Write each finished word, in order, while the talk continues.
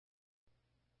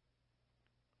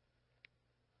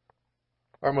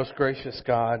Our most gracious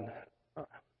God,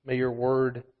 may your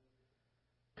word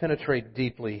penetrate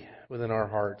deeply within our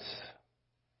hearts.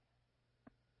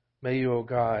 May you, O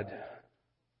God,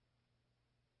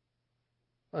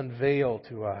 unveil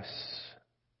to us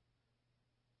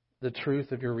the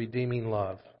truth of your redeeming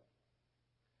love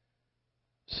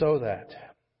so that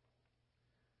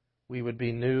we would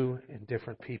be new and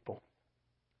different people,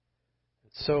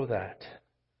 so that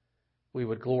we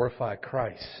would glorify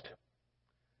Christ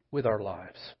with our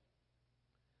lives.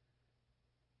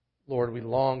 Lord, we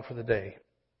long for the day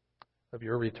of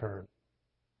your return.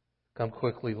 Come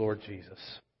quickly, Lord Jesus.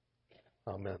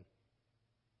 Amen.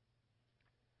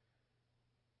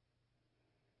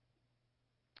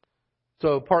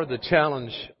 So part of the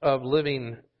challenge of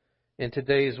living in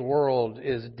today's world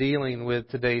is dealing with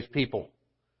today's people.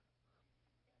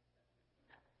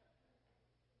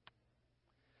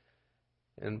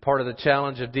 And part of the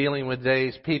challenge of dealing with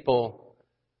today's people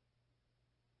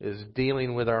is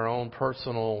dealing with our own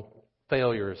personal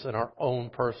failures and our own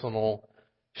personal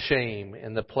shame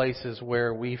in the places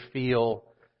where we feel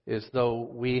as though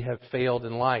we have failed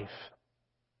in life.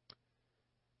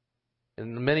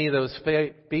 And many of those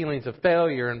feelings of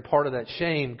failure and part of that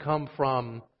shame come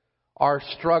from our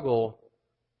struggle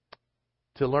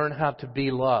to learn how to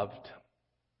be loved.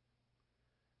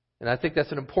 And I think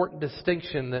that's an important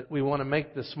distinction that we want to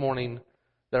make this morning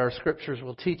that our scriptures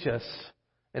will teach us.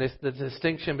 And it's the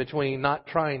distinction between not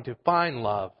trying to find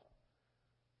love,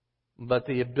 but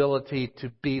the ability to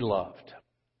be loved.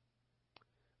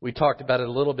 We talked about it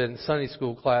a little bit in Sunday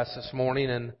school class this morning,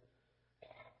 and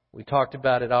we talked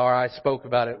about it, or I spoke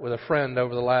about it with a friend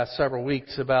over the last several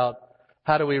weeks about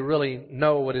how do we really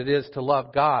know what it is to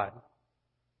love God.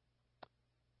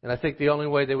 And I think the only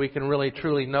way that we can really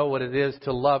truly know what it is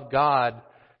to love God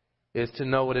is to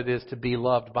know what it is to be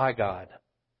loved by God.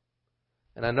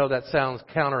 And I know that sounds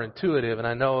counterintuitive, and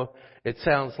I know it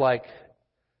sounds like,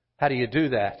 how do you do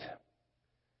that?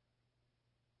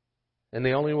 And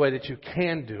the only way that you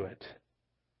can do it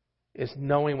is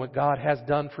knowing what God has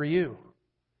done for you,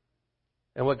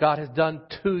 and what God has done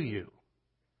to you,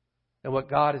 and what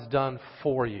God has done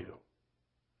for you.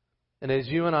 And as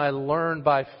you and I learn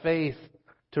by faith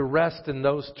to rest in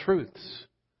those truths,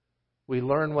 we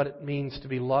learn what it means to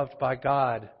be loved by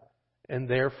God, and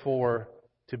therefore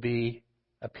to be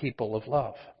a people of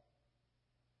love.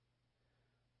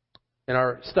 In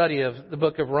our study of the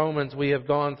book of Romans, we have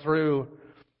gone through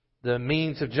the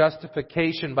means of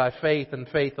justification by faith and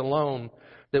faith alone,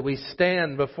 that we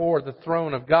stand before the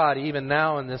throne of God even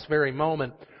now in this very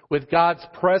moment with God's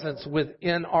presence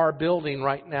within our building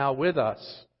right now with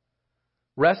us,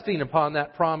 resting upon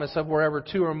that promise of wherever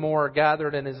two or more are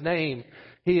gathered in His name,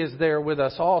 He is there with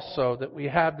us also, that we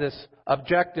have this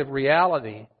objective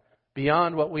reality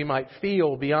beyond what we might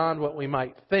feel, beyond what we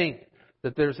might think,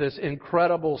 that there's this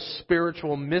incredible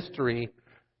spiritual mystery,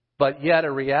 but yet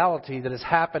a reality that is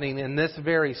happening in this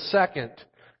very second,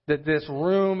 that this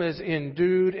room is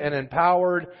endued and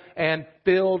empowered and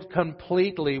filled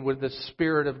completely with the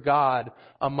Spirit of God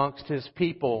amongst His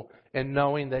people, and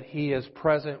knowing that He is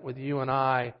present with you and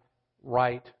I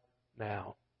right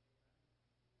now.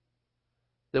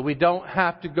 That we don't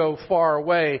have to go far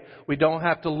away. We don't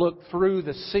have to look through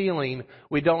the ceiling.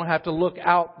 We don't have to look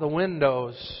out the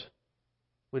windows.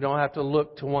 We don't have to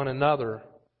look to one another.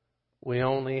 We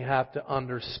only have to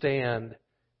understand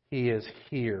He is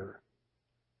here.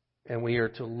 And we are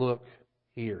to look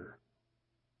here.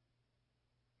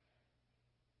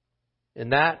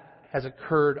 And that has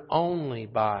occurred only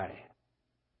by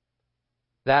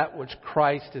that which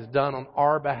Christ has done on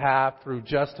our behalf through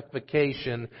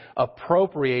justification,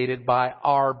 appropriated by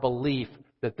our belief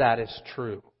that that is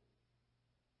true.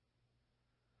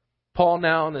 Paul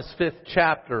now in this 5th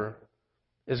chapter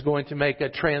is going to make a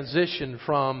transition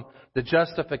from the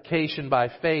justification by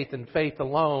faith and faith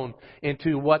alone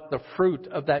into what the fruit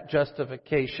of that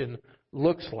justification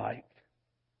looks like.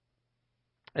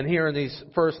 And here in these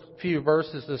first few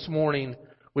verses this morning,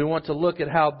 we want to look at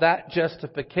how that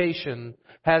justification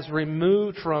has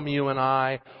removed from you and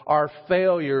I our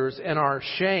failures and our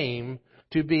shame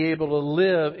to be able to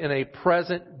live in a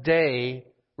present day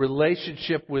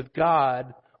relationship with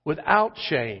God without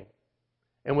shame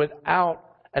and without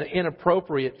an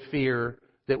inappropriate fear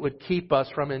that would keep us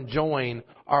from enjoying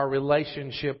our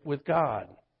relationship with God.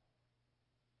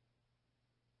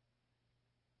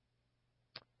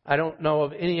 I don't know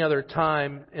of any other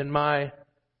time in my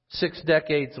 6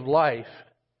 decades of life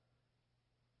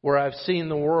where I've seen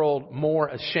the world more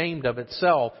ashamed of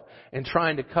itself and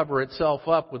trying to cover itself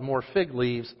up with more fig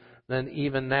leaves than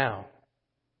even now.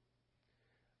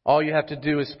 All you have to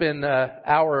do is spend an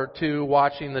hour or two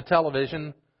watching the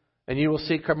television And you will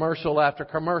see commercial after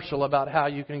commercial about how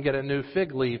you can get a new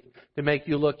fig leaf to make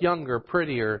you look younger,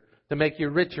 prettier, to make you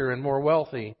richer and more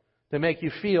wealthy, to make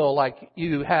you feel like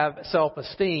you have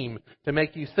self-esteem, to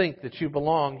make you think that you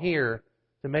belong here,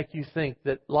 to make you think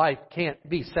that life can't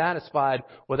be satisfied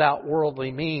without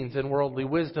worldly means and worldly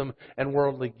wisdom and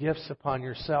worldly gifts upon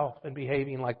yourself and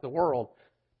behaving like the world.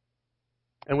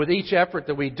 And with each effort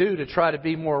that we do to try to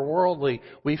be more worldly,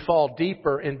 we fall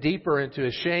deeper and deeper into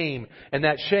a shame. And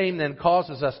that shame then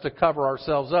causes us to cover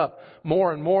ourselves up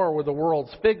more and more with the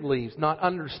world's fig leaves, not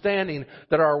understanding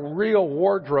that our real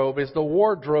wardrobe is the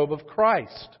wardrobe of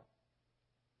Christ.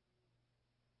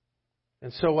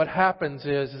 And so what happens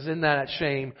is in that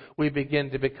shame, we begin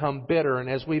to become bitter. And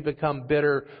as we become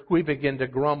bitter, we begin to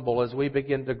grumble. As we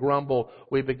begin to grumble,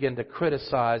 we begin to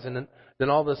criticize. And then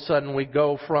all of a sudden we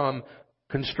go from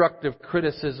constructive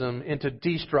criticism into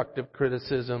destructive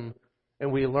criticism.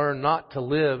 And we learn not to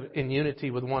live in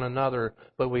unity with one another,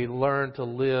 but we learn to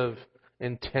live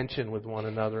in tension with one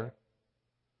another.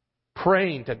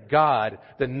 Praying to God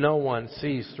that no one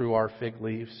sees through our fig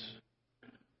leaves.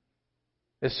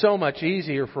 It's so much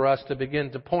easier for us to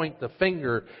begin to point the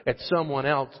finger at someone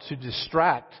else to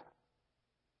distract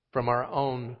from our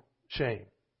own shame.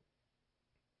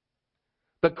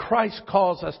 But Christ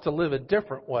calls us to live a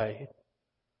different way.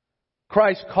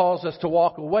 Christ calls us to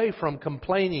walk away from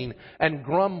complaining and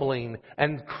grumbling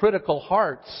and critical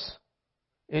hearts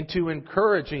into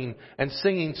encouraging and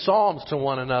singing psalms to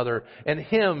one another and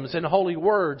hymns and holy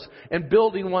words and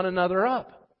building one another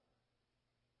up.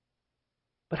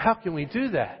 But how can we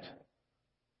do that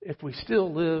if we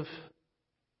still live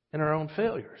in our own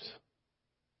failures?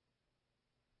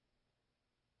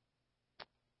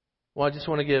 Well, I just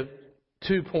want to give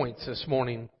 2 points this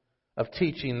morning of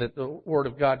teaching that the Word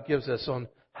of God gives us on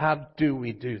how do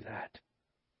we do that.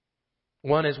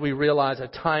 One is we realize a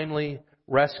timely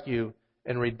rescue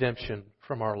and redemption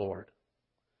from our Lord.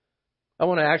 I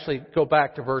want to actually go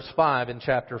back to verse 5 in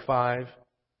chapter 5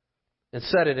 and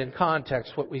set it in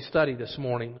context what we studied this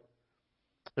morning.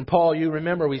 And Paul, you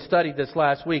remember we studied this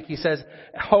last week. He says,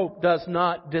 hope does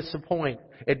not disappoint.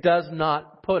 It does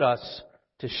not put us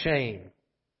to shame.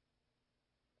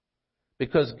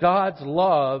 Because God's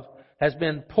love has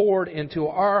been poured into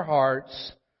our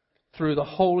hearts through the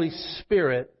Holy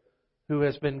Spirit who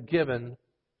has been given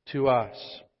to us.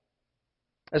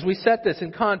 As we set this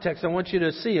in context, I want you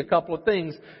to see a couple of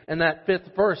things in that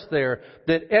 5th verse there.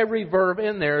 That every verb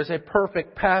in there is a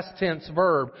perfect past tense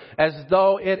verb, as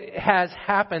though it has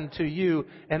happened to you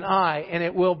and I, and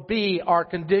it will be our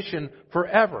condition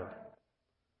forever.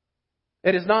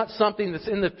 It is not something that's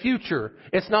in the future.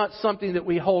 It's not something that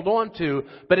we hold on to,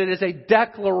 but it is a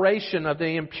declaration of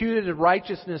the imputed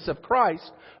righteousness of Christ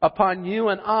upon you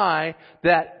and I,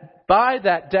 that by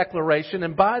that declaration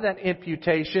and by that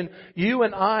imputation, you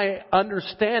and I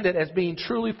understand it as being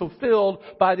truly fulfilled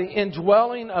by the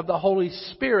indwelling of the Holy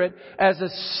Spirit as a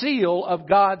seal of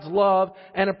God's love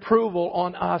and approval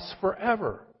on us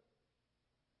forever.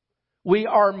 We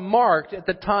are marked at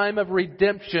the time of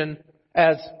redemption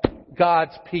as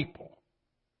God's people.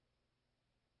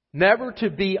 Never to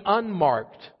be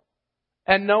unmarked,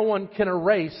 and no one can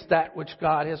erase that which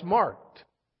God has marked.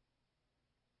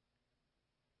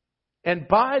 And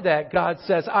by that, God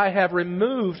says, I have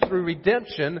removed through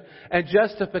redemption and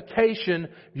justification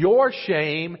your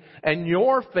shame and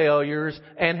your failures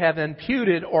and have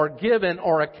imputed or given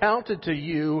or accounted to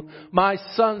you my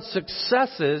Son's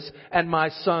successes and my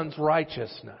Son's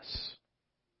righteousness.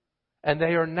 And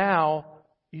they are now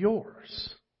yours.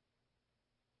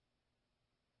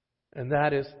 And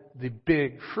that is the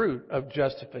big fruit of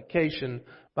justification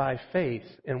by faith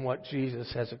in what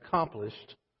Jesus has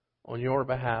accomplished on your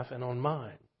behalf and on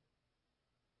mine.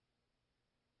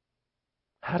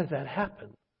 How did that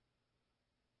happen?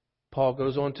 Paul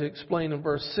goes on to explain in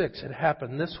verse 6, it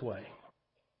happened this way.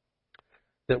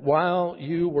 That while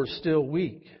you were still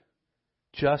weak,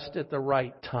 just at the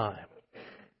right time,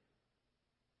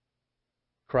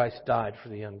 Christ died for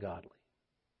the ungodly.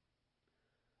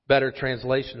 Better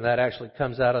translation of that actually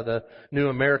comes out of the New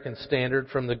American Standard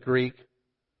from the Greek.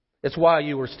 It's while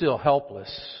you were still helpless,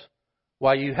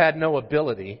 while you had no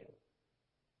ability,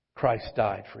 Christ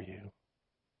died for you.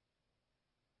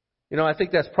 You know, I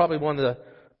think that's probably one of the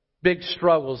big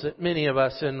struggles that many of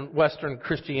us in Western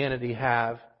Christianity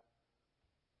have,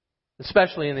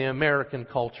 especially in the American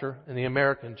culture, in the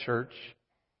American church,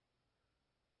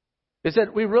 is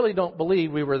that we really don't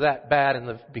believe we were that bad in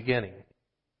the beginning.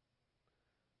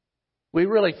 We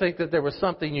really think that there was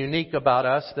something unique about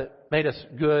us that made us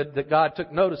good, that God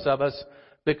took notice of us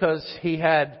because He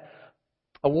had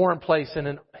a warm place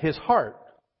in His heart.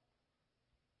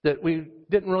 That we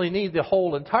didn't really need the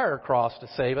whole entire cross to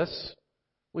save us.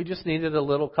 We just needed a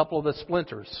little couple of the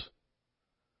splinters.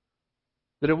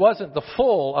 That it wasn't the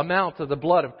full amount of the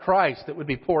blood of Christ that would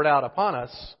be poured out upon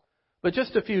us, but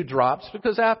just a few drops,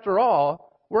 because after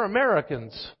all, we're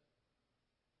Americans.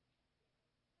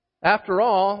 After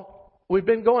all, we've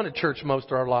been going to church most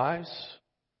of our lives.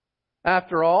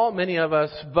 After all, many of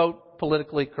us vote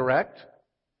politically correct.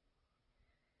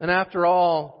 And after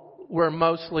all, we're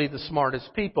mostly the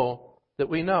smartest people that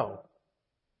we know.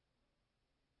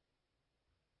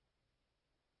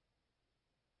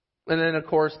 And then, of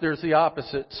course, there's the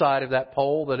opposite side of that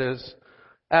pole that is,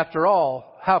 after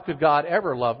all, how could God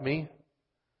ever love me?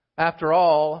 After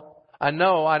all, I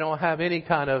know I don't have any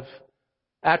kind of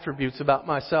attributes about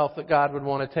myself that God would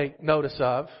want to take notice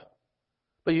of.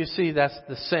 But you see, that's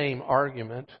the same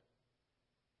argument.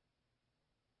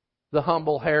 The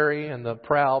humble Harry and the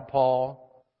proud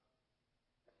Paul,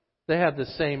 they have the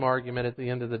same argument at the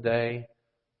end of the day.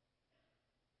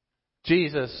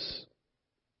 Jesus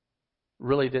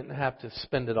really didn't have to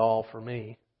spend it all for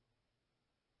me.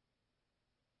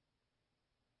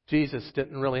 Jesus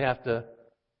didn't really have to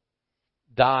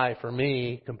die for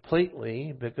me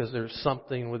completely, because there's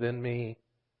something within me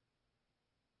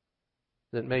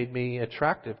that made me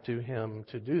attractive to Him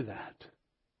to do that.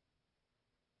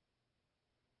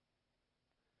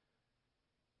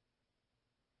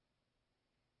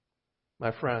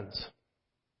 My friends,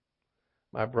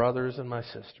 my brothers and my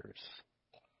sisters,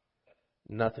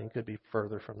 nothing could be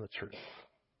further from the truth.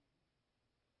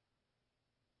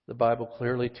 The Bible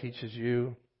clearly teaches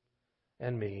you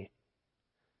and me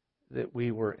that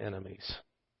we were enemies,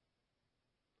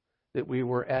 that we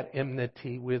were at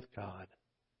enmity with God.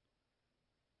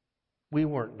 We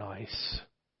weren't nice.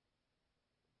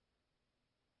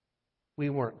 We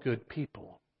weren't good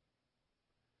people.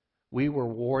 We were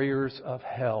warriors of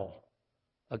hell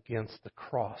against the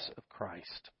cross of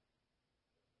Christ.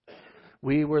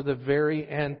 We were the very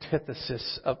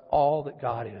antithesis of all that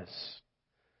God is.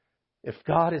 If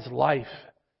God is life,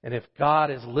 and if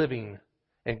God is living,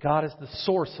 and God is the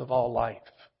source of all life,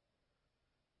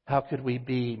 how could we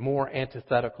be more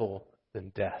antithetical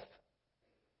than death?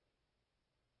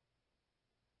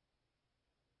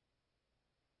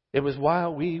 It was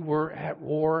while we were at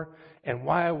war, and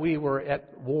while we were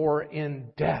at war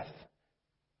in death,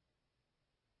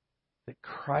 that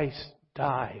Christ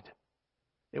died.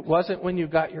 It wasn't when you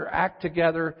got your act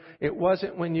together. It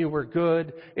wasn't when you were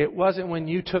good. It wasn't when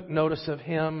you took notice of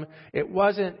Him. It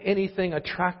wasn't anything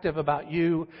attractive about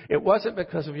you. It wasn't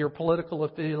because of your political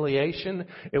affiliation.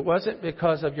 It wasn't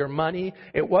because of your money.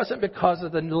 It wasn't because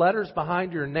of the letters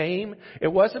behind your name.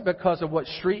 It wasn't because of what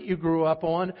street you grew up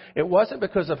on. It wasn't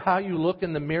because of how you look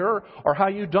in the mirror or how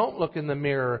you don't look in the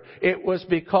mirror. It was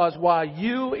because while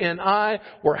you and I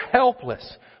were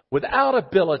helpless, without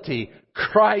ability,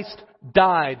 Christ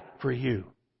died for you.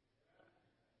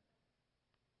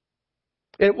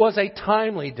 It was a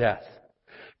timely death.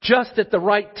 Just at the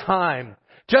right time.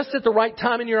 Just at the right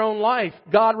time in your own life,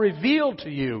 God revealed to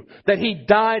you that He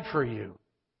died for you.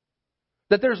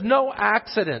 That there's no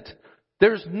accident.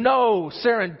 There's no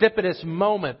serendipitous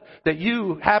moment that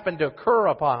you happen to occur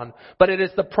upon, but it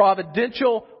is the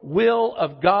providential will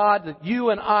of God that you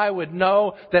and I would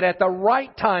know that at the right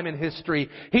time in history,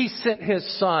 He sent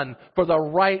His Son for the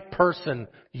right person,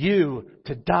 you,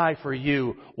 to die for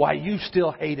you while you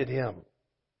still hated Him.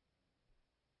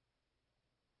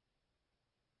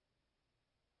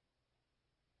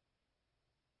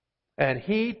 And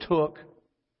He took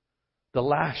the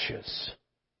lashes.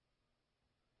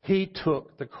 He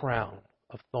took the crown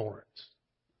of thorns.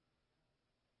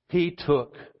 He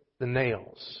took the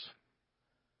nails.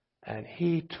 And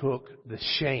He took the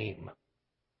shame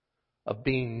of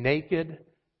being naked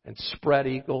and spread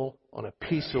eagle on a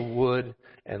piece of wood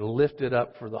and lifted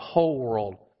up for the whole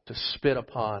world to spit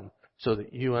upon, so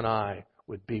that you and I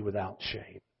would be without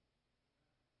shame.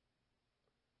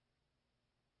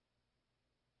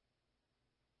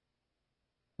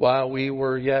 While we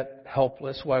were yet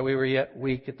helpless, while we were yet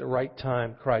weak, at the right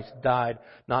time, Christ died,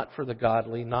 not for the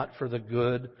godly, not for the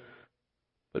good,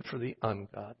 but for the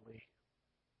ungodly.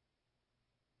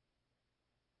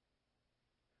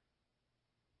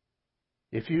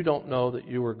 If you don't know that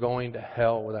you are going to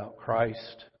hell without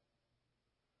Christ,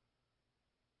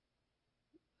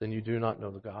 then you do not know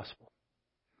the gospel.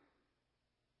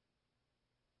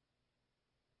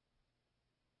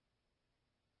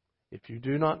 If you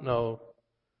do not know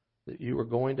that you are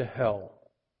going to hell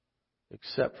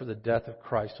except for the death of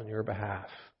Christ on your behalf,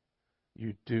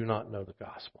 you do not know the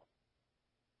gospel.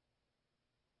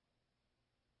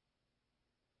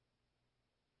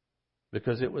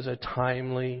 Because it was a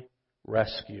timely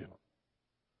rescue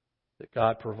that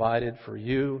God provided for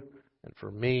you and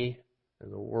for me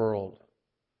and the world,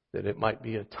 that it might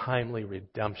be a timely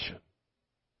redemption.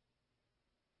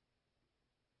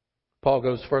 Paul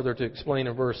goes further to explain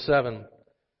in verse 7,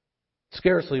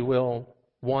 scarcely will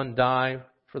one die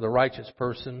for the righteous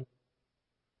person,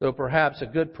 though perhaps a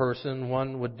good person,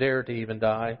 one would dare to even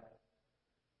die.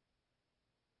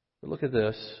 But look at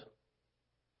this.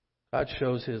 God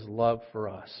shows His love for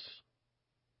us.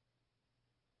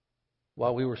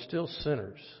 While we were still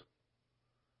sinners,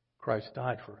 Christ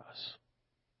died for us.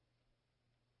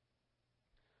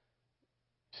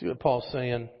 See what Paul's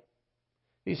saying?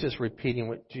 He's just repeating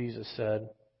what Jesus said.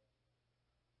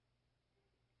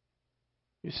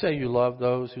 You say you love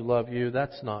those who love you.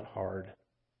 That's not hard.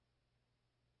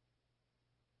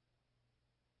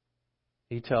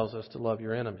 He tells us to love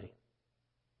your enemy.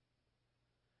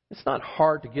 It's not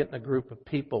hard to get in a group of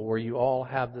people where you all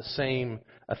have the same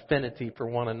affinity for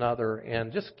one another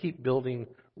and just keep building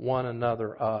one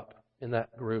another up in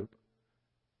that group.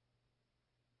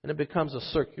 And it becomes a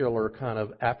circular kind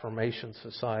of affirmation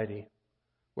society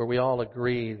where we all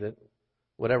agree that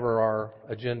whatever our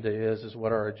agenda is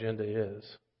what our agenda is.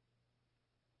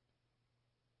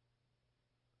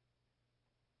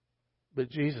 But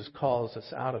Jesus calls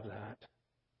us out of that.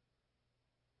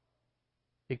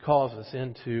 He calls us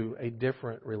into a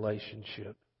different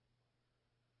relationship.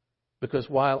 Because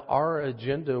while our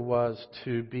agenda was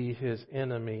to be His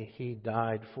enemy, He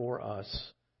died for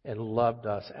us and loved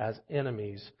us as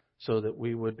enemies so that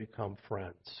we would become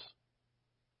friends.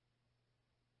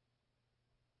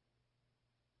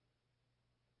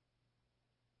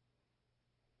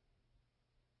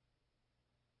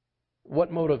 What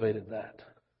motivated that?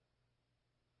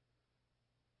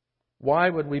 Why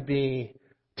would we be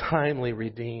timely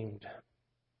redeemed?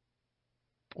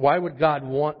 Why would God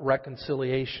want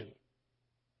reconciliation?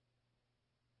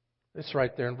 It's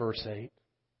right there in verse 8.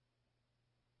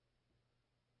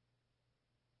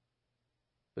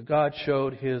 But God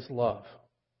showed His love.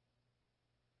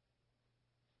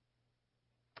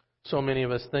 So many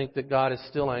of us think that God is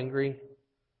still angry.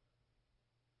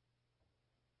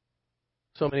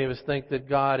 So many of us think that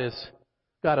God has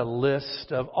got a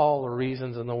list of all the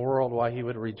reasons in the world why He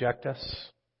would reject us.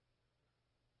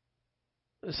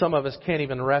 Some of us can't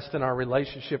even rest in our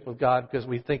relationship with God because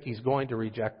we think He's going to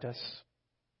reject us.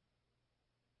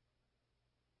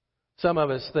 Some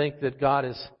of us think that God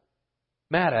is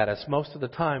mad at us most of the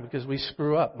time because we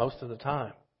screw up most of the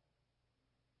time.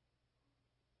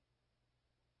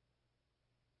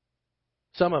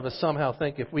 Some of us somehow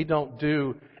think if we don't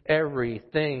do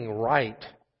everything right,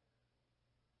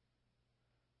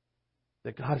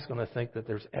 that God is going to think that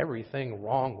there's everything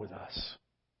wrong with us.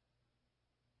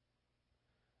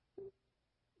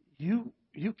 You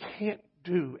can't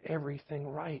do everything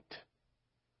right.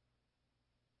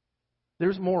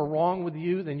 There's more wrong with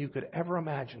you than you could ever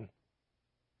imagine.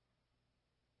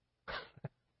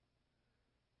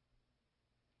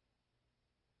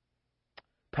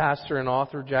 Pastor and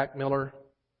author Jack Miller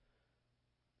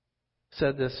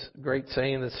said this great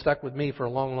saying that stuck with me for a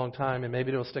long, long time, and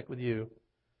maybe it'll stick with you.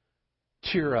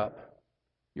 Cheer up.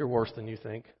 You're worse than you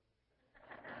think.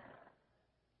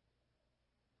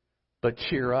 But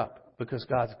cheer up, because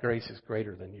God's grace is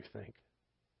greater than you think.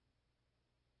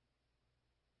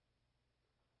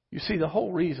 You see, the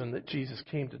whole reason that Jesus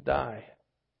came to die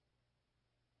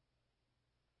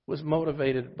was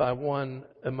motivated by one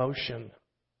emotion: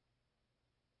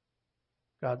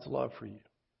 God's love for you.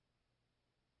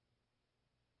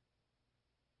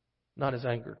 Not His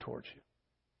anger towards you.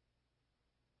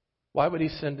 Why would He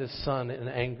send His Son in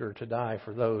anger to die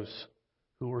for those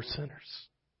who were sinners?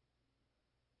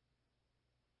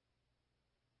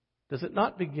 Does it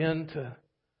not begin to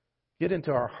get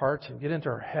into our hearts and get into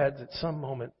our heads at some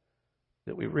moment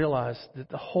that we realize that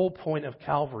the whole point of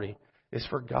Calvary is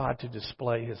for God to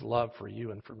display His love for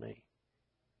you and for me?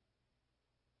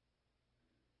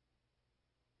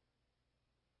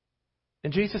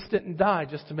 And Jesus didn't die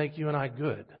just to make you and I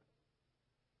good,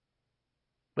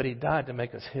 but He died to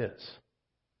make us His.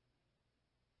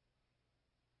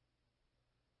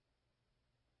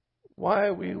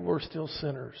 While we were still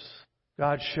sinners,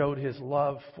 God showed His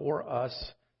love for us,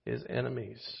 His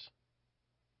enemies,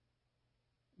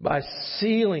 by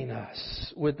sealing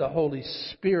us with the Holy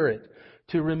Spirit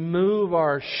to remove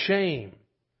our shame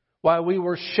while we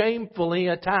were shamefully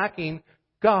attacking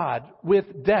God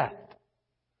with death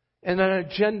and an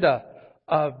agenda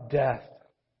of death.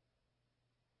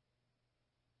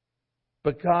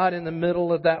 But God, in the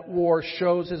middle of that war,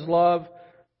 shows His love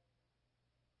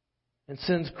and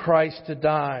sends Christ to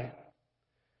die.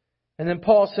 And then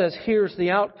Paul says, here's the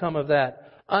outcome of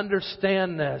that.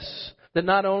 understand this. That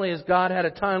not only has God had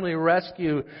a timely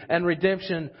rescue and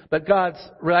redemption, but God's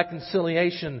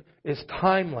reconciliation is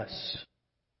timeless.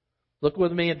 Look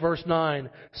with me at verse 9.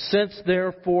 Since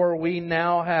therefore we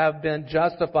now have been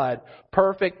justified.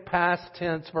 Perfect past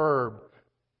tense verb.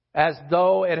 As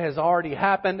though it has already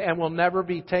happened and will never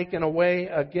be taken away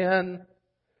again.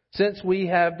 Since we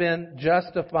have been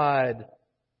justified.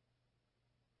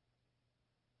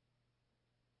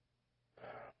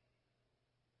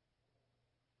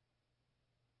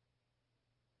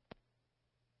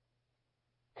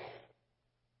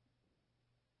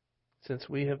 Since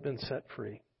we have been set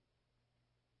free.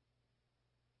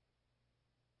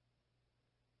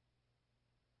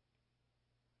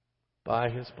 By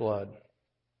His blood,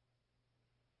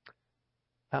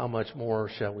 how much more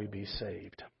shall we be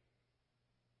saved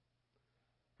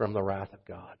from the wrath of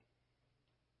God?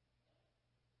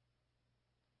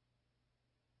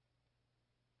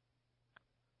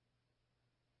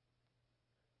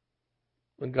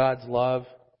 When God's love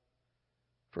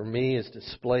for me is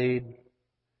displayed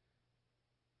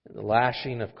in the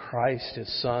lashing of Christ,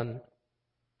 His Son,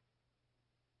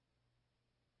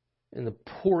 in the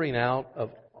pouring out of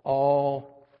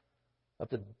all of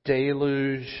the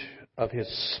deluge of His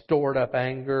stored up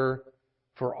anger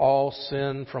for all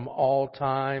sin from all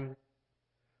time,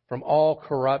 from all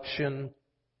corruption,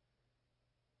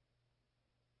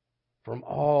 from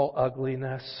all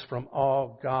ugliness, from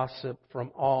all gossip,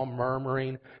 from all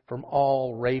murmuring, from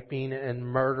all raping and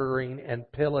murdering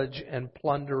and pillage and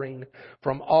plundering,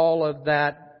 from all of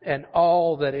that and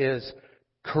all that is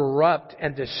corrupt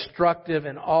and destructive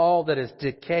and all that is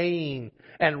decaying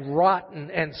and rotten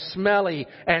and smelly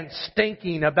and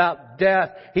stinking about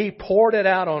death. He poured it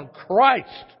out on Christ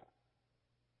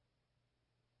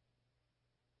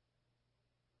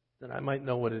that I might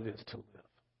know what it is to live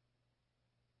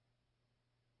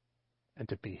and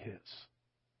to be His.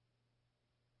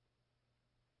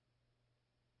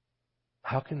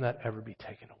 How can that ever be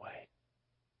taken away?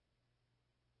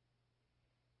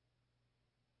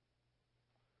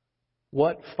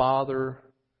 What father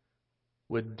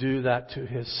would do that to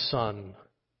his son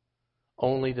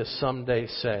only to someday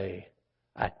say,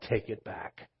 I take it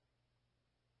back?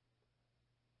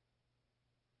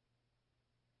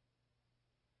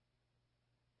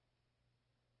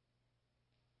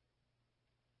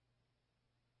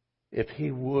 If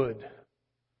he would,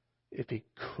 if he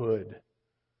could,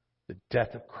 the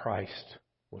death of Christ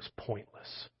was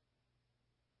pointless.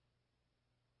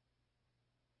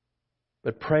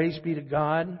 But praise be to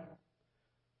God.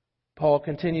 Paul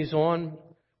continues on.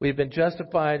 We've been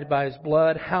justified by His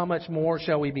blood. How much more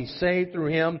shall we be saved through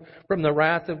Him from the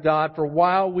wrath of God? For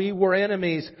while we were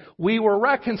enemies, we were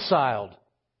reconciled.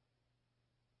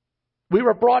 We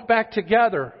were brought back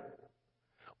together.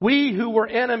 We who were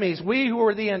enemies, we who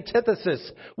were the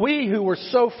antithesis, we who were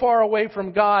so far away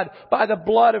from God by the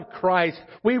blood of Christ,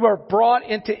 we were brought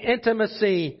into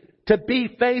intimacy to be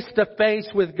face to face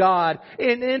with God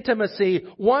in intimacy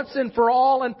once and for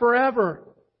all and forever.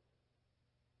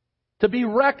 To be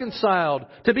reconciled,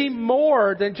 to be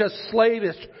more than just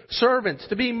slavish servants,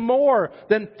 to be more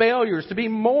than failures, to be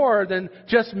more than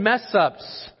just mess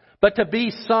ups, but to be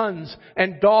sons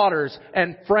and daughters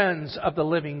and friends of the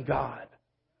living God.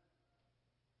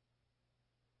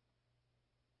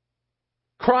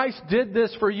 Christ did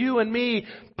this for you and me,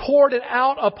 poured it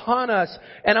out upon us.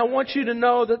 And I want you to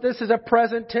know that this is a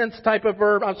present tense type of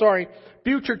verb.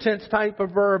 Future tense type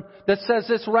of verb that says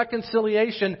this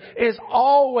reconciliation is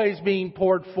always being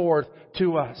poured forth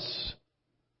to us.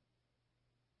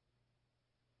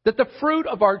 That the fruit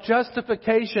of our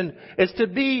justification is to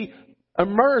be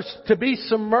immersed, to be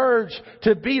submerged,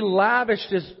 to be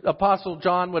lavished, as Apostle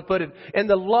John would put it, in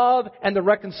the love and the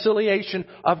reconciliation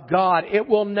of God. It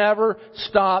will never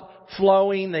stop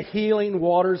flowing the healing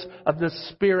waters of the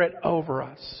Spirit over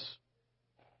us.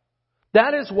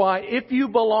 That is why if you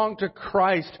belong to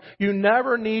Christ, you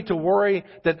never need to worry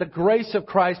that the grace of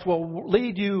Christ will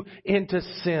lead you into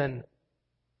sin.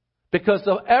 Because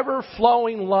the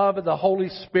ever-flowing love of the Holy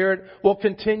Spirit will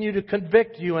continue to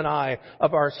convict you and I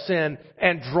of our sin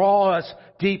and draw us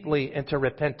deeply into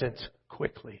repentance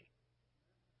quickly.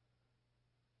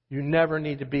 You never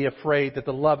need to be afraid that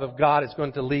the love of God is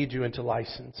going to lead you into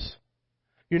license.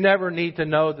 You never need to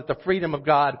know that the freedom of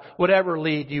God would ever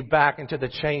lead you back into the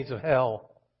chains of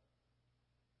hell.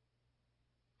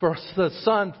 For the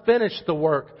Son finished the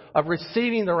work of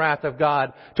receiving the wrath of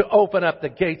God to open up the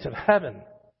gates of heaven.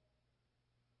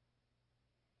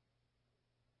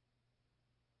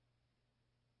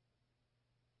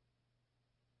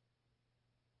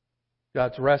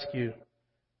 God's rescue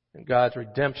and God's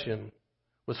redemption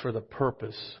was for the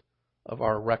purpose of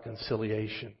our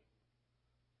reconciliation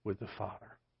with the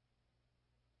Father.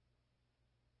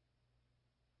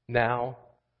 Now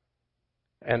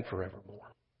and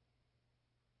forevermore.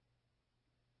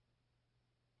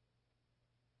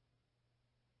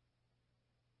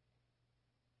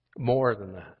 More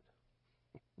than that.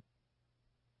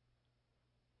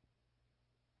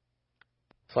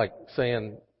 It's like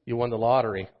saying you won the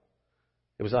lottery.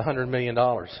 It was $100 million.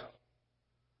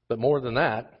 But more than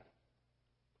that,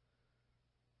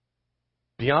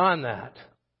 beyond that,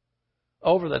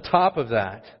 over the top of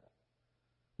that,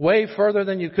 way further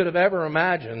than you could have ever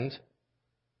imagined,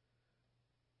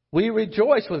 we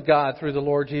rejoice with God through the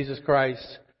Lord Jesus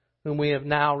Christ, whom we have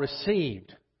now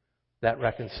received that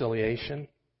reconciliation.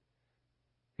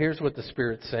 Here's what the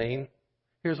Spirit's saying.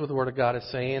 Here's what the Word of God is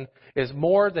saying. Is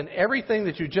more than everything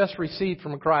that you just received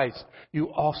from Christ,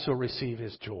 you also receive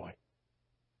His joy.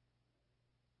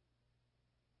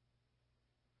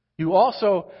 You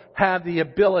also have the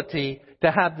ability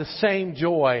to have the same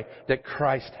joy that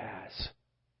Christ has.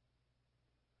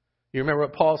 You remember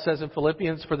what Paul says in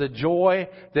Philippians? For the joy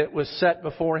that was set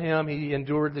before him, he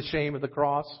endured the shame of the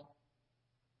cross.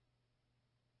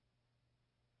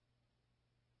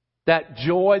 That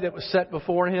joy that was set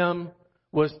before him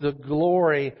was the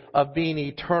glory of being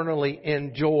eternally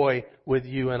in joy with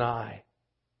you and I.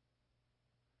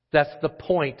 That's the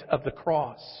point of the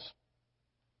cross.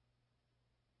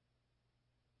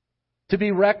 To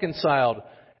be reconciled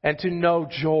and to know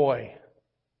joy.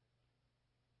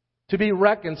 To be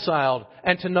reconciled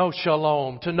and to know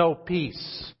shalom, to know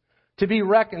peace. To be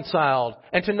reconciled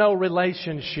and to know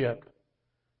relationship.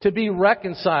 To be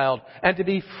reconciled and to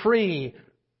be free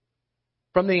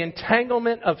from the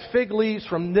entanglement of fig leaves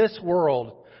from this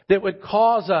world that would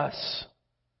cause us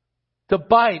to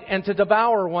bite and to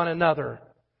devour one another,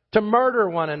 to murder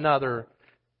one another,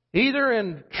 either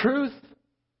in truth,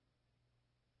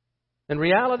 in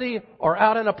reality, or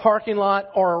out in a parking lot,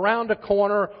 or around a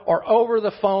corner, or over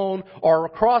the phone, or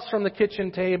across from the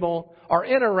kitchen table, or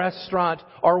in a restaurant,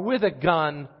 or with a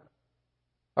gun,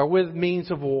 or with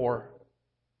means of war.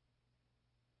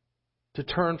 To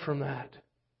turn from that.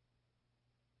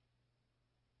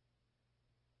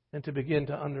 And to begin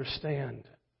to understand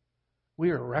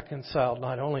we are reconciled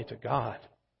not only to God,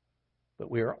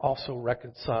 but we are also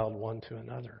reconciled one to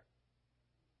another.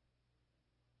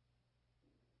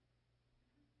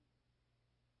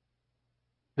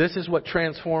 This is what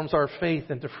transforms our faith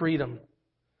into freedom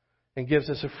and gives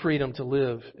us a freedom to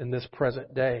live in this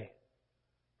present day.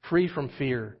 Free from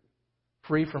fear,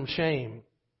 free from shame,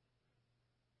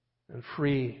 and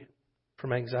free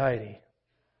from anxiety.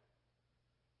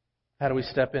 How do we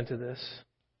step into this?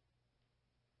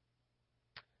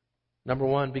 Number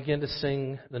one, begin to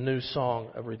sing the new song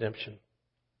of redemption.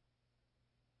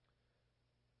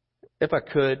 If I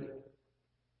could,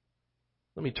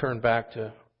 let me turn back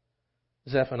to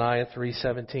Zephaniah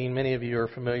 3:17. Many of you are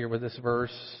familiar with this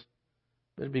verse.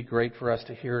 It would be great for us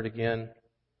to hear it again.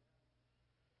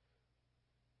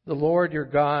 The Lord your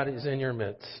God is in your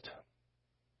midst.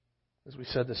 As we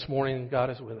said this morning, God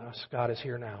is with us. God is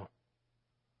here now.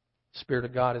 The Spirit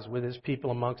of God is with His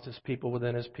people, amongst His people,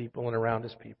 within His people, and around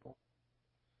His people.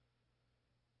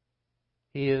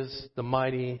 He is the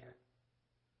mighty.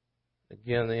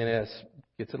 Again, the NAS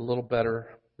gets it a little better.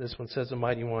 This one says the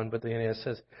mighty one, but the NAS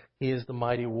says He is the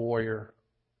mighty warrior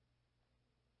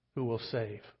who will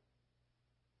save.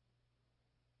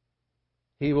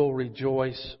 He will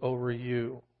rejoice over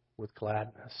you with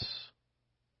gladness.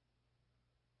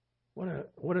 What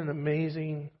an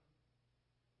amazing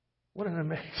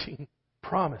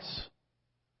promise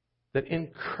that in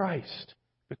Christ,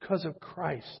 because of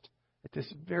Christ, at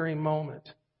this very moment,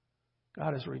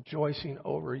 God is rejoicing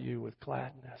over you with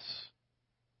gladness.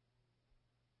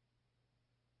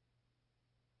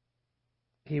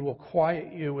 He will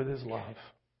quiet you with His love,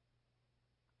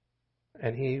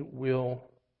 and He will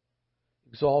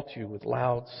exalt you with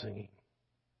loud singing.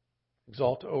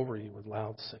 Exalt over you with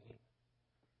loud singing.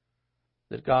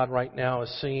 That God right now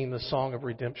is singing the song of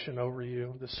redemption over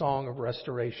you, the song of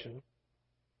restoration.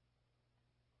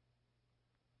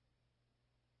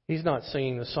 He's not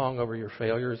singing the song over your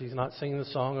failures. He's not singing the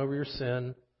song over your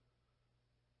sin.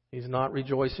 He's not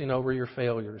rejoicing over your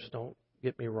failures. Don't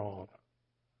get me wrong.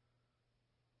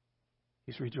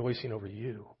 He's rejoicing over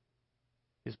you,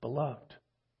 His beloved.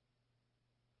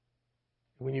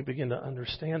 When you begin to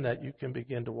understand that, you can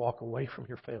begin to walk away from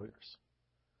your failures.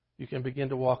 You can begin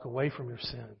to walk away from your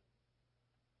sin.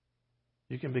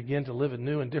 You can begin to live a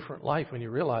new and different life when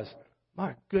you realize,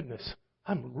 my goodness,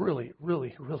 I'm really,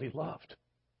 really, really loved.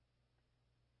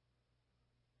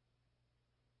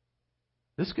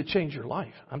 This could change your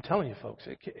life. I'm telling you, folks,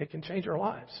 it can change our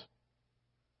lives.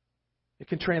 It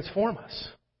can transform us.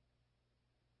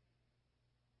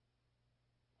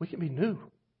 We can be new.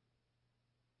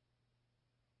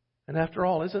 And after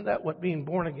all, isn't that what being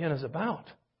born again is about?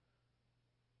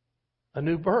 A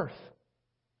new birth.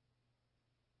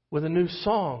 With a new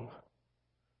song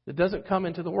that doesn't come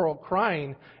into the world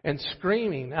crying and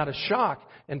screaming out of shock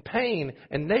and pain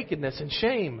and nakedness and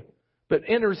shame, but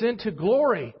enters into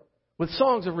glory with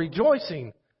songs of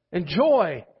rejoicing and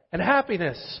joy and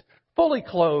happiness, fully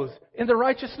clothed in the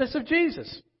righteousness of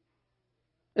Jesus,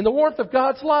 in the warmth of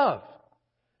God's love,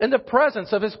 in the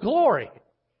presence of His glory.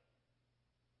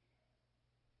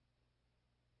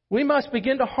 We must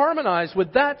begin to harmonize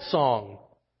with that song,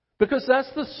 because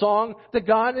that's the song that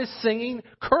God is singing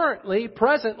currently,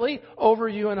 presently, over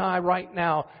you and I right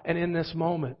now and in this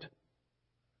moment.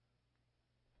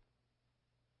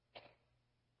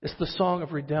 It's the song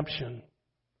of redemption.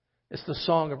 It's the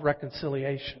song of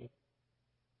reconciliation.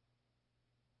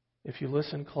 If you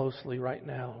listen closely right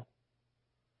now,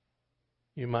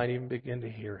 you might even begin to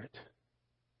hear it.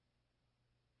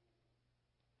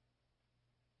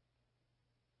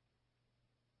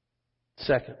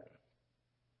 Second,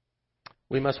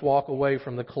 we must walk away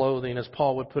from the clothing, as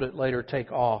Paul would put it later,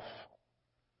 take off.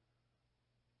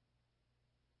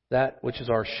 That which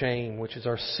is our shame, which is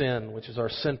our sin, which is our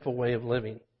sinful way of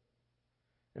living,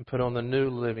 and put on the new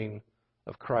living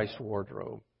of Christ's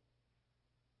wardrobe.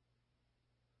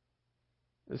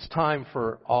 It's time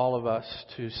for all of us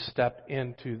to step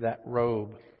into that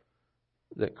robe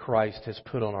that Christ has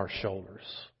put on our shoulders.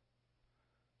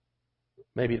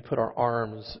 Maybe to put our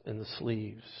arms in the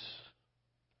sleeves.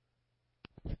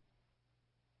 To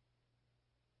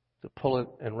pull it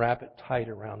and wrap it tight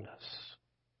around us.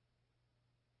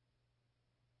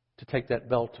 To take that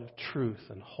belt of truth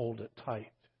and hold it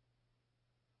tight.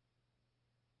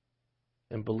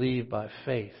 And believe by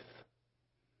faith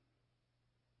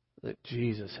that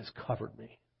Jesus has covered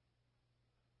me.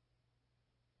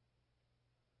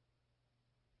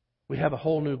 We have a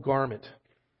whole new garment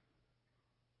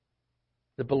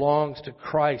that belongs to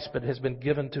Christ but has been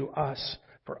given to us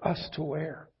for us to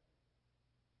wear.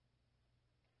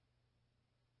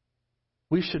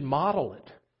 We should model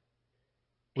it.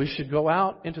 We should go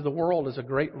out into the world as a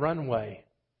great runway.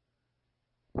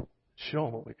 Show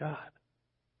them what we got.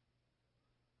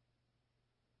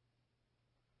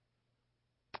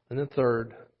 And then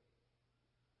third,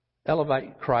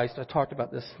 elevate Christ. I talked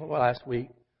about this last week.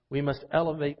 We must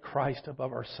elevate Christ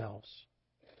above ourselves.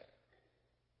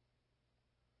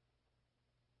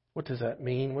 What does that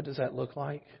mean? What does that look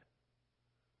like?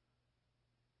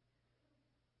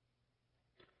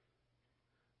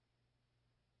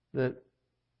 That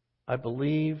I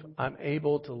believe I'm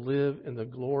able to live in the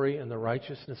glory and the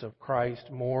righteousness of Christ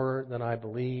more than I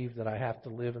believe that I have to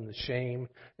live in the shame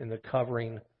and the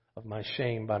covering of my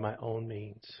shame by my own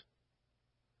means.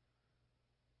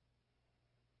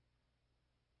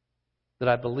 That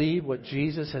I believe what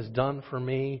Jesus has done for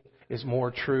me is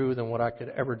more true than what I could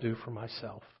ever do for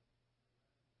myself.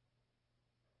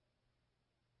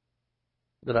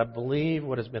 That I believe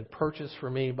what has been purchased for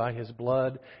me by His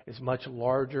blood is much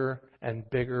larger and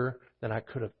bigger than I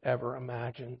could have ever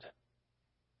imagined.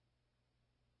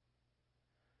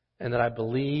 And that I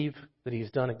believe that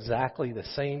He's done exactly the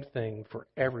same thing for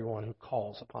everyone who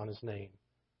calls upon His name.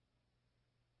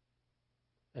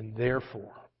 And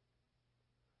therefore,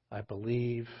 I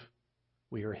believe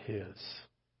we are His.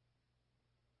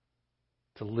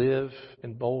 To live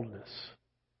in boldness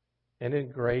and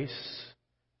in grace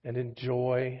and in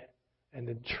joy and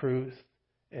in truth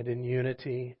and in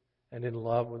unity and in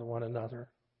love with one another.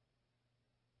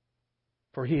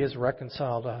 For He has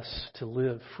reconciled us to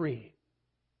live free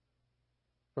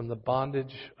from the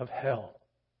bondage of hell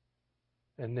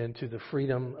and then to the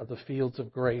freedom of the fields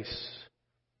of grace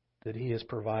that He has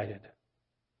provided.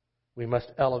 We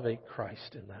must elevate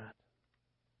Christ in that.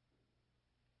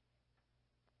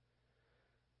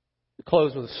 To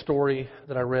close with a story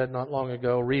that I reread not long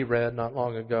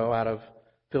ago out of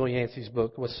Phil Yancey's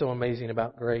book, What's So Amazing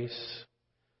About Grace.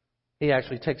 He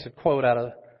actually takes a quote out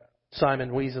of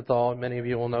Simon Wiesenthal. Many of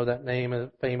you will know that name,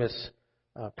 a famous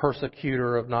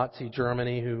persecutor of Nazi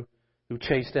Germany who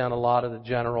chased down a lot of the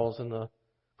generals and the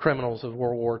criminals of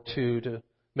World War II to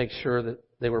make sure that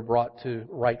they were brought to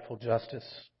rightful justice.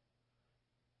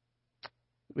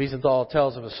 Wiesenthal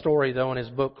tells of a story, though, in his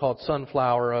book called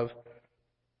Sunflower, of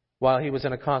while he was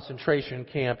in a concentration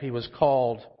camp, he was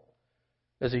called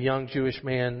as a young Jewish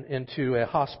man into a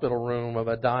hospital room of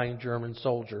a dying German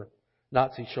soldier,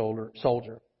 Nazi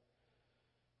soldier.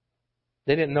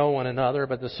 They didn't know one another,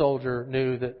 but the soldier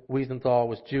knew that Wiesenthal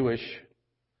was Jewish,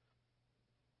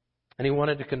 And he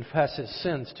wanted to confess his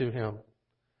sins to him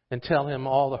and tell him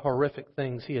all the horrific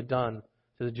things he had done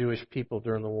to the Jewish people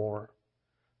during the war.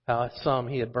 How some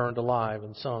he had burned alive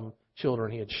and some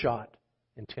children he had shot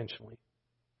intentionally.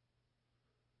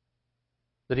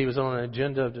 That he was on an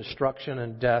agenda of destruction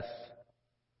and death,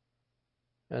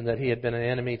 and that he had been an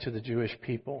enemy to the Jewish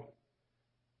people.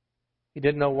 He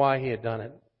didn't know why he had done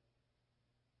it.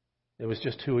 It was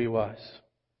just who he was.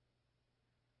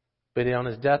 But on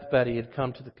his deathbed, he had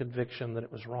come to the conviction that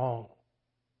it was wrong.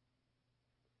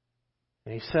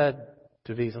 And he said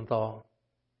to Wiesenthal,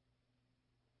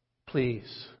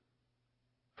 "Please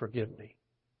forgive me.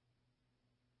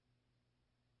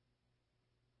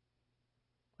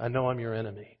 I know I'm your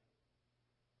enemy,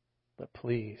 but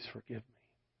please forgive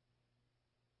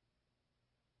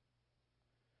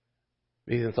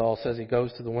me." Wiesenthal says he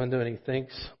goes to the window and he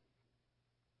thinks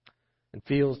and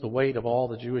feels the weight of all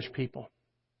the Jewish people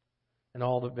and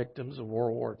all the victims of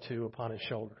World War II upon his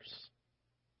shoulders.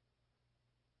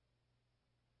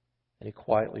 And he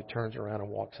quietly turns around and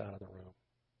walks out of the room.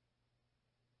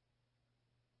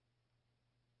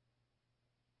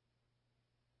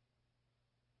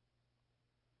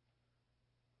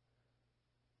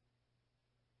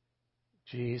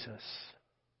 Jesus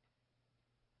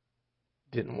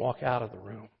didn't walk out of the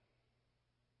room,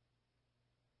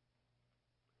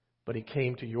 but he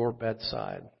came to your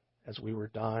bedside as we were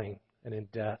dying and in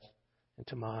death and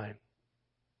to mine.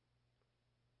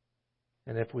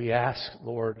 And if we ask,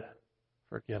 "Lord,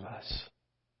 forgive us,"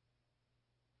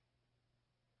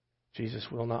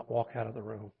 Jesus will not walk out of the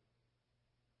room,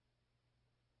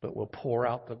 but will pour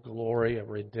out the glory of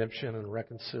redemption and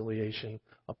reconciliation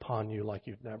upon you like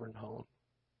you've never known.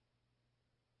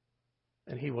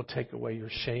 And He will take away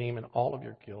your shame and all of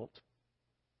your guilt.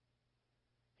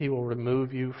 He will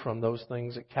remove you from those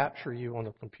things that capture you on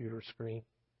a computer screen.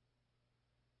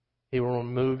 He will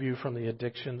remove you from the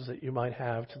addictions that you might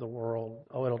have to the world.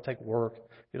 Oh, it'll take work.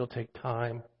 It'll take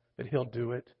time, but He'll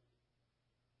do it.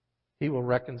 He will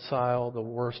reconcile the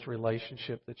worst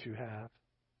relationship that you have.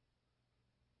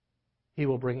 He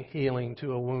will bring healing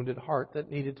to a wounded heart that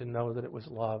needed to know that it was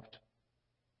loved.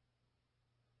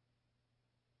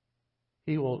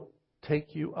 He will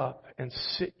take you up and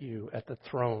sit you at the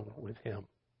throne with Him.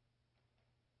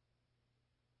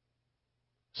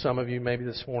 Some of you maybe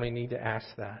this morning need to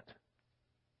ask that.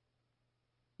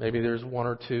 Maybe there's 1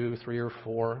 or 2, 3 or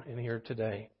 4 in here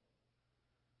today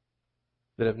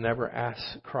that have never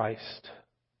asked Christ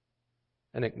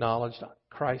and acknowledged,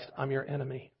 "Christ, I'm your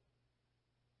enemy.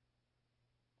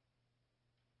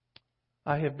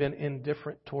 I have been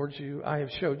indifferent towards you. I have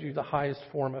showed you the highest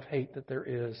form of hate that there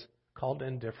is, called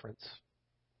indifference.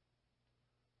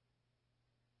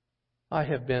 I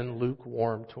have been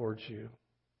lukewarm towards you.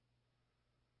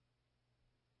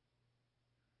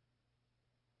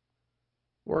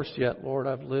 Worse yet, Lord,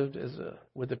 I've lived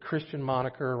with a Christian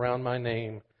moniker around my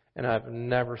name, and I've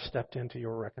never stepped into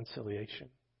your reconciliation.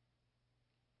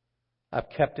 I've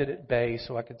kept it at bay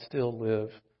so I could still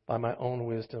live by my own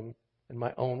wisdom and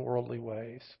my own worldly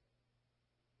ways.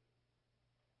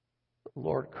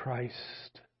 Lord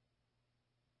Christ,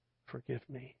 forgive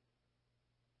me."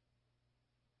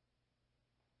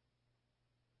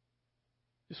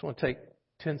 Just want to take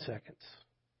 10 seconds.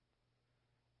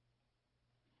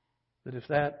 But if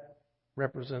that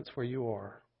represents where you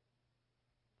are,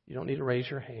 you don't need to raise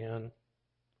your hand.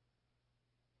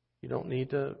 You don't need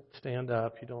to stand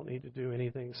up. You don't need to do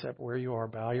anything except where you are.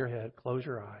 Bow your head. Close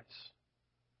your eyes.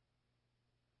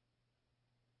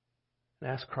 And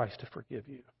ask Christ to forgive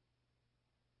you.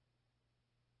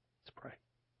 Let's pray.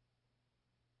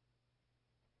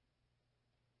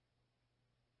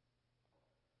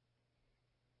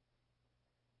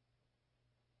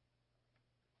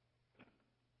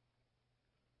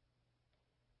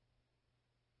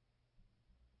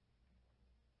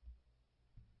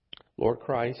 Lord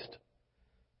Christ,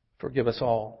 forgive us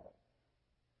all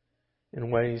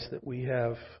in ways that we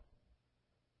have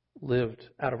lived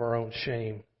out of our own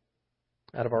shame,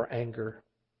 out of our anger.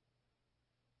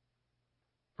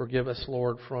 Forgive us,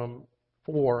 Lord,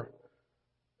 for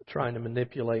trying to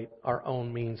manipulate our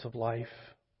own means of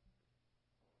life.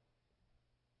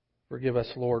 Forgive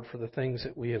us, Lord, for the things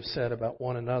that we have said about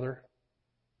one another.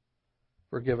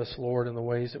 Forgive us, Lord, in the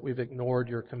ways that we've ignored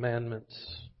your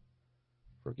commandments.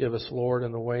 Forgive us, Lord,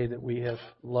 in the way that we have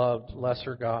loved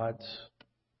lesser gods.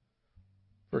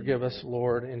 Forgive us,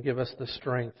 Lord, and give us the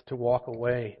strength to walk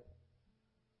away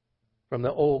from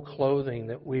the old clothing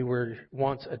that we were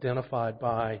once identified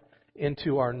by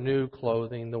into our new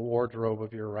clothing, the wardrobe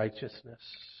of your righteousness.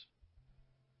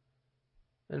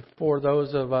 And for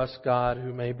those of us, God,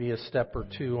 who may be a step or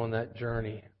two on that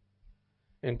journey,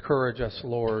 encourage us,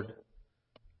 Lord,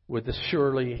 with the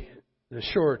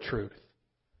sure truth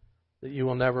that you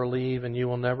will never leave and you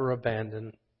will never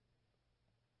abandon,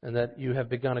 and that you have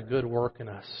begun a good work in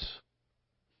us,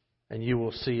 and you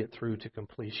will see it through to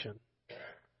completion.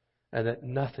 And that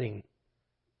nothing,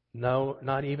 no,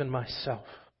 not even myself,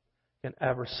 can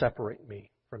ever separate me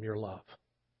from your love.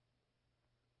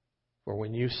 For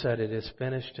when you said it is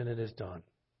finished and it is done,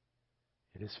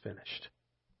 it is finished.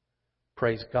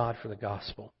 Praise God for the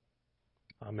gospel.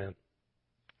 Amen.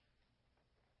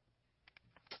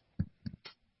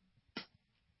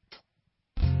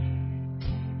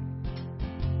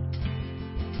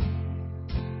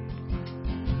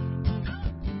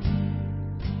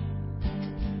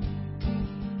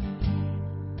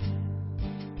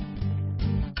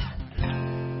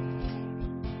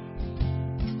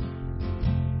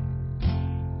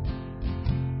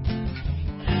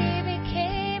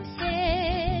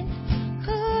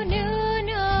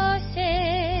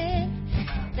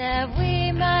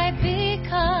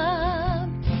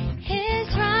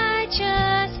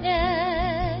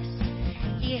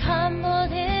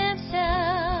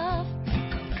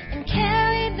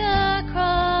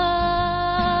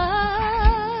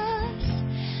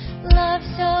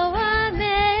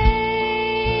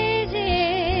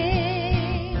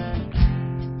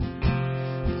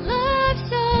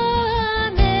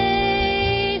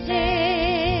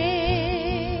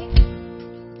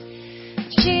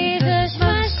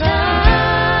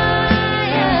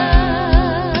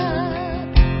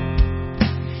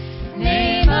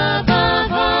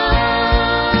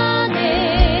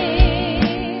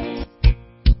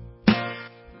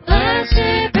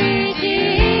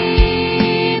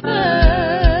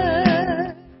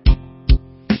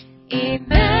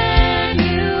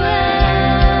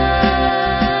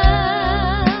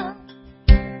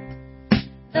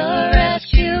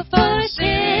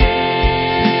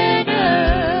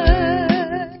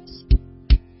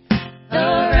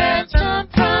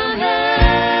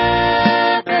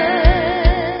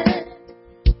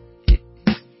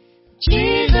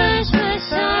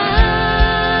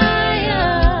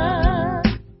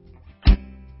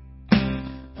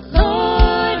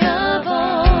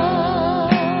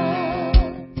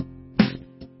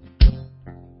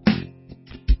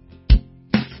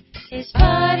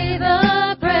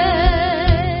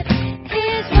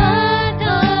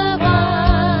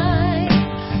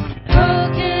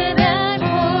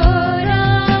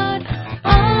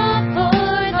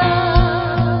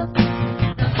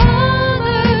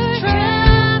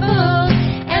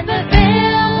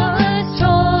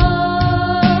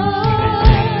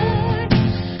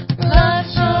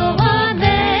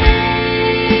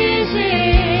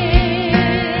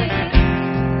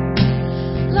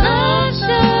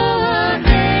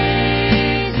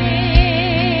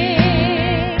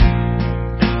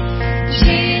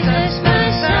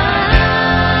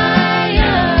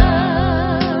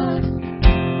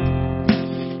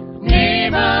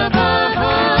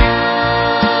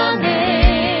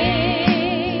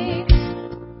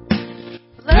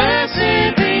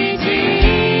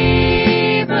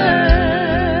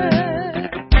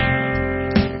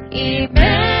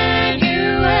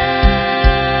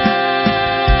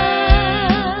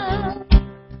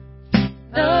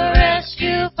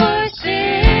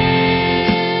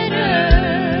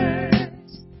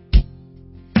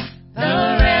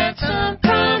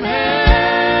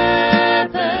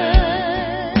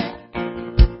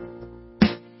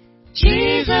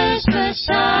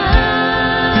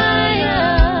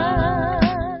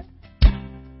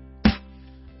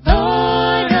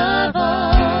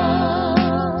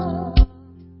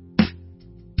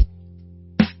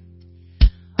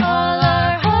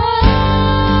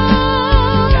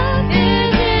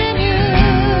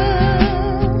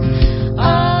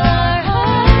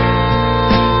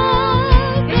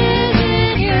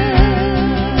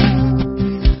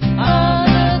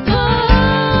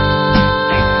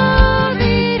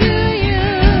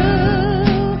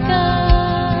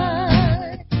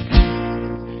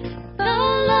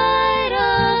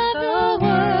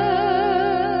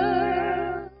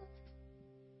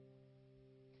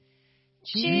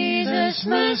 Jesus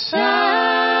Messiah,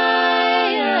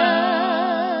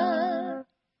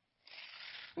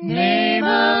 name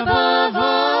above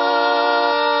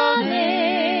all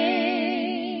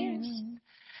names,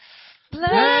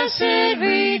 blessed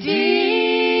Redeemer,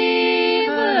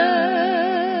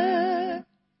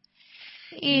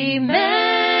 Emmanuel.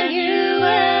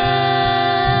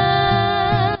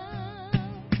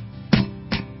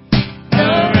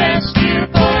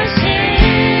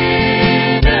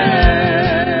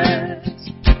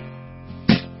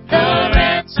 The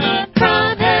ransom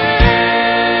from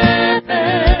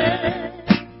heaven.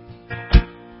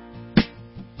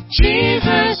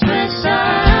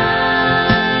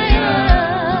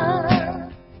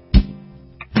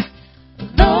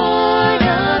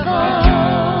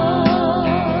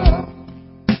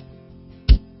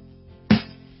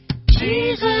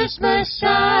 Jesus Messiah,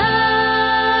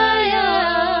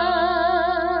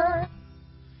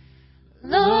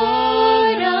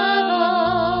 Lord of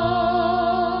all,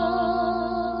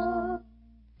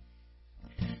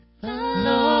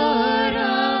 Lord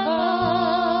of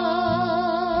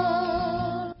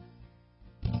all,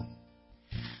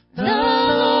 the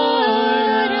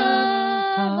Lord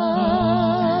of all.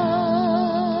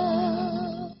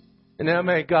 And now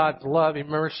may God's love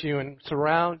immerse you and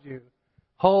surround you,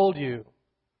 hold you,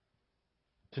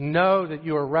 to know that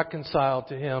you are reconciled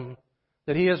to Him,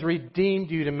 that He has redeemed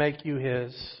you to make you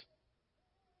His.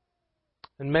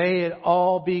 And may it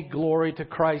all be glory to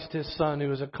Christ, His Son, who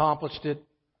has accomplished it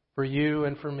for you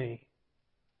and for me.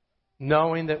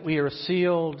 Knowing that we are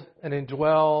sealed and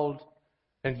indwelled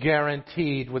and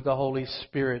guaranteed with the Holy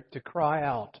Spirit to cry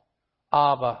out,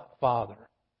 Abba, Father.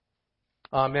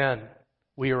 Amen.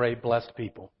 We are a blessed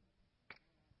people.